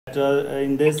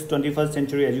In this 21st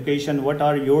century education, what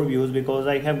are your views? Because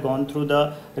I have gone through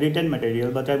the written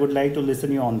material, but I would like to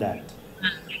listen you on that.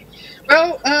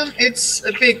 Well, it's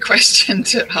a big question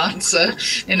to answer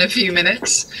in a few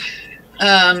minutes.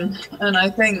 And I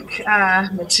think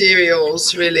our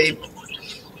materials really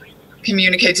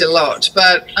communicate a lot,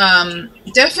 but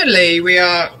definitely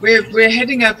we're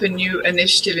heading up a new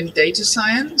initiative in data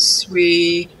science.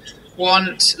 We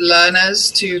want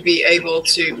learners to be able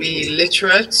to be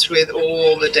literate with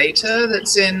all the data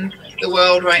that's in the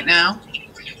world right now.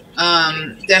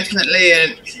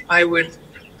 Definitely, I would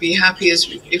be happy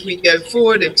if we go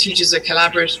forward, if teachers are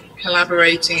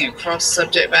collaborating across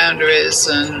subject boundaries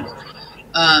and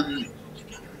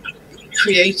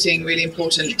creating really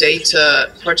important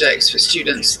data projects for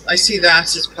students. I see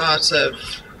that as part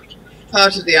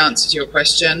of the answer to your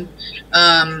question.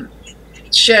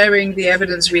 Sharing the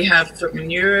evidence we have from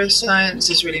neuroscience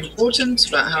is really important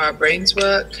about how our brains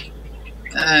work,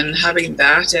 and having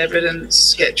that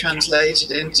evidence get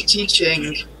translated into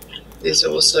teaching is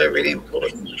also really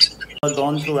important.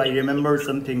 Gone through, I remember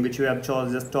something which you have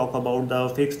just talk about the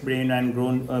fixed brain and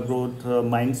growth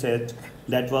mindset.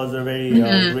 That was a very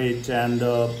great, and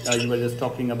you were just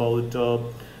talking about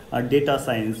data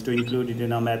science to include it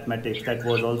in our mathematics. That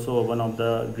was also one of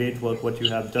the great work what you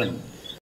have done.